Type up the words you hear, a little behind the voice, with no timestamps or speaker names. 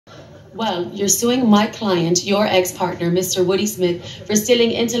Well, you're suing my client, your ex-partner, Mr. Woody Smith, for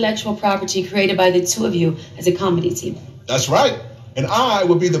stealing intellectual property created by the two of you as a comedy team. That's right. And I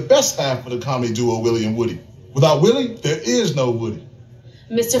would be the best half of the comedy duo, Willie and Woody. Without Willie, there is no Woody.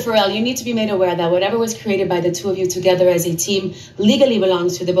 Mr. Farrell, you need to be made aware that whatever was created by the two of you together as a team legally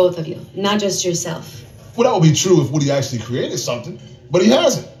belongs to the both of you, not just yourself. Well, that would be true if Woody actually created something, but he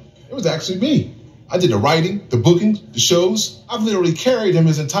hasn't. It was actually me. I did the writing, the bookings, the shows. I've literally carried him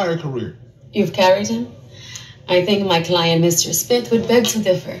his entire career. You've carried him? I think my client, Mr. Smith, would beg to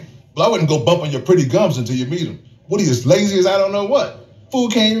differ. Well, I wouldn't go bump on your pretty gums until you meet him. Woody is lazy as I don't know what. Fool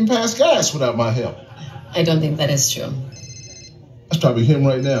can't even pass gas without my help. I don't think that is true. That's probably him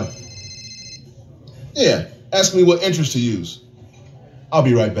right now. Yeah, ask me what interest to use. I'll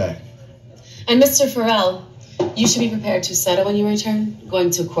be right back. And Mr. Farrell, you should be prepared to settle when you return. Going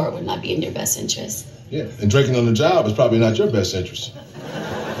to court would not be in your best interest. Yeah, and drinking on the job is probably not your best interest.